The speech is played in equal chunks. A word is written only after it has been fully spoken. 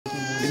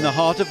In the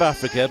heart of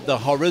Africa, the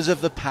horrors of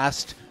the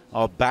past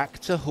are back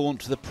to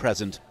haunt the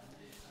present.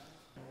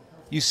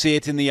 You see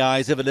it in the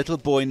eyes of a little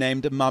boy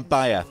named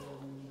Mabaya.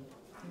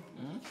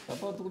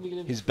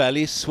 His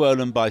belly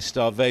swollen by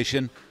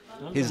starvation,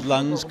 his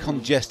lungs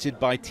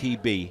congested by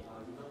TB.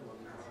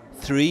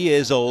 3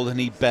 years old and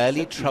he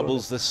barely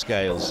troubles the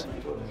scales.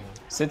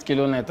 7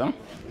 kilos net, hein?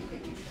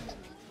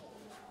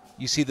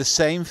 You see the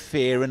same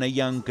fear in a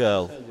young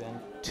girl,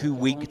 too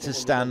weak to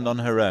stand on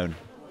her own.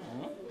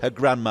 Her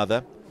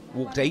grandmother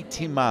walked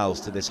 18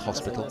 miles to this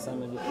hospital.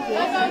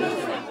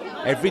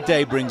 Every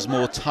day brings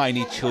more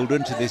tiny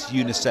children to this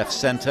UNICEF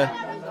centre.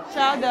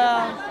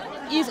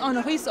 Child is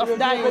on risk of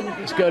dying.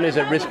 This girl is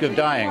at risk of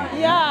dying?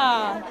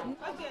 Yeah.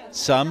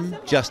 Some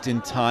just in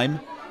time,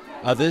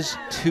 others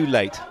too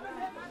late.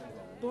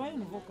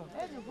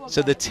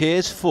 So the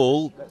tears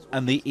fall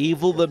and the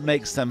evil that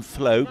makes them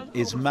flow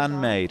is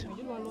man-made.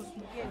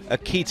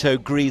 Akito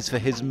grieves for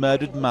his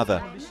murdered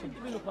mother.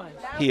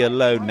 He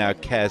alone now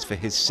cares for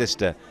his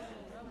sister,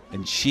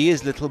 and she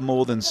is little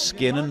more than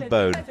skin and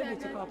bone.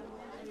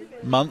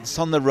 Months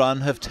on the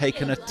run have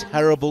taken a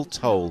terrible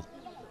toll,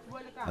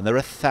 and there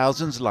are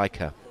thousands like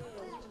her.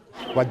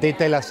 What they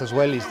tell us as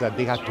well is that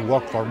they have to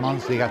walk for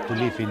months, they have to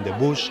live in the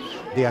bush,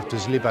 they have to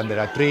sleep under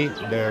a tree,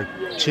 their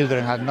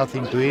children have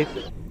nothing to eat.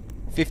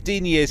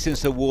 15 years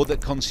since a war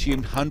that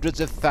consumed hundreds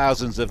of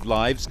thousands of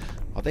lives,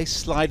 are they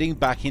sliding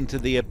back into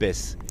the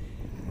abyss?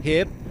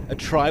 Here, a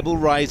tribal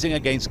rising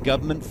against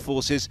government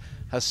forces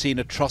has seen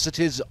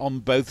atrocities on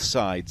both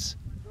sides.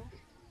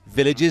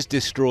 Villages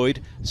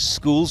destroyed,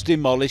 schools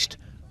demolished,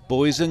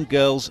 boys and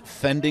girls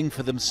fending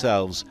for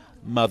themselves,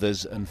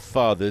 mothers and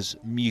fathers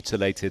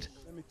mutilated.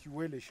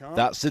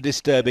 That's a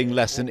disturbing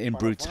lesson in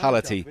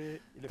brutality,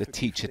 the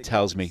teacher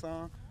tells me.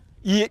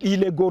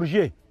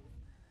 They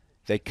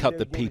cut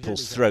the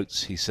people's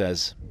throats, he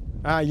says.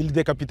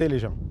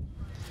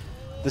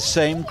 The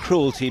same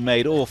cruelty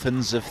made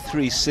orphans of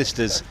 3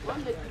 sisters.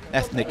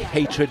 Ethnic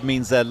hatred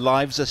means their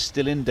lives are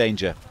still in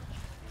danger.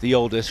 The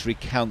oldest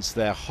recounts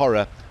their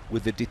horror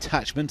with the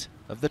detachment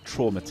of the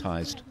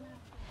traumatized.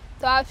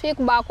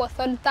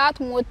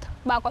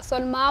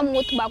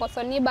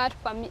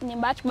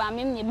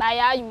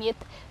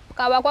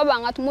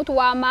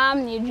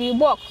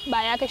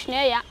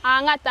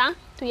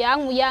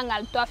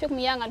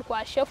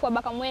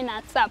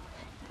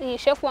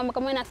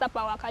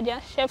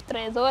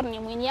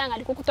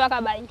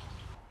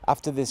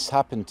 After this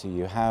happened to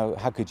you,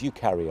 how could you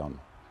carry on?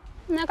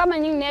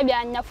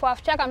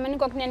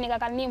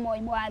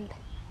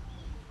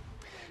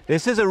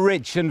 This is a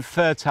rich and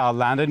fertile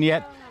land, and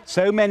yet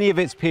so many of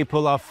its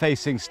people are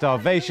facing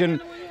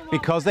starvation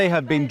because they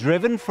have been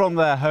driven from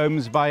their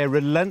homes by a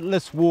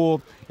relentless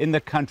war in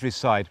the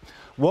countryside.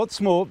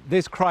 What's more,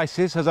 this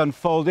crisis has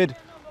unfolded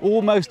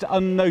almost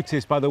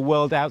unnoticed by the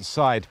world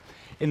outside.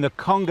 In the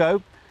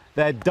Congo,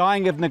 they're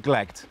dying of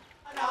neglect.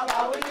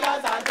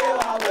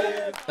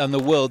 And the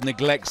world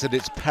neglects at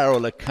its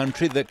peril a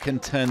country that can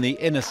turn the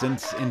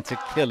innocent into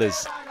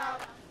killers.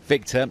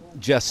 Victor,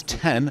 just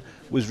 10,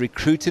 was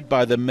recruited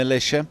by the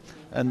militia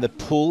and the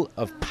pull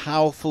of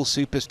powerful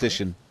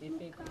superstition.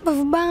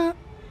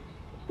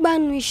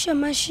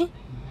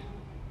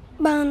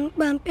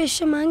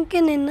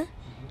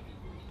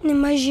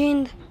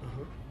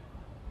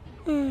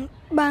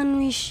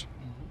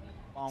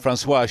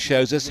 Francois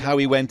shows us how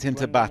he went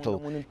into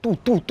battle.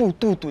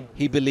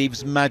 He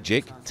believes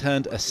magic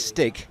turned a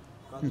stick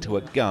into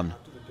a gun.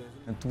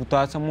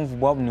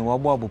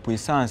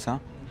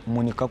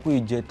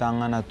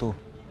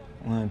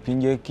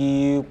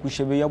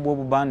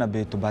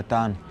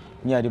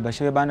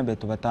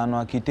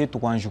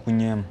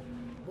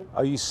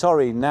 Are you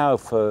sorry now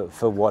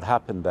for what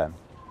happened then?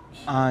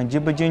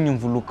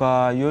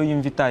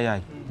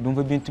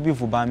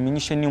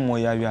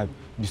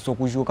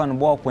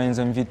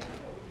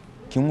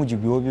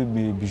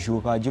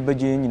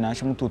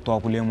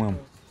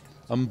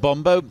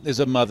 Mbombo is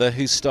a mother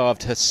who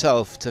starved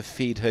herself to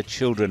feed her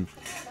children.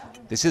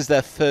 This is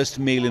their first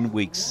meal in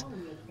weeks.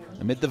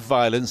 Amid the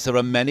violence, there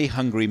are many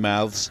hungry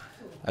mouths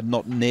and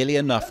not nearly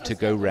enough to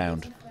go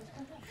round.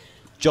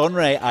 John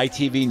Ray,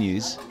 ITV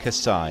News,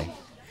 Kasai.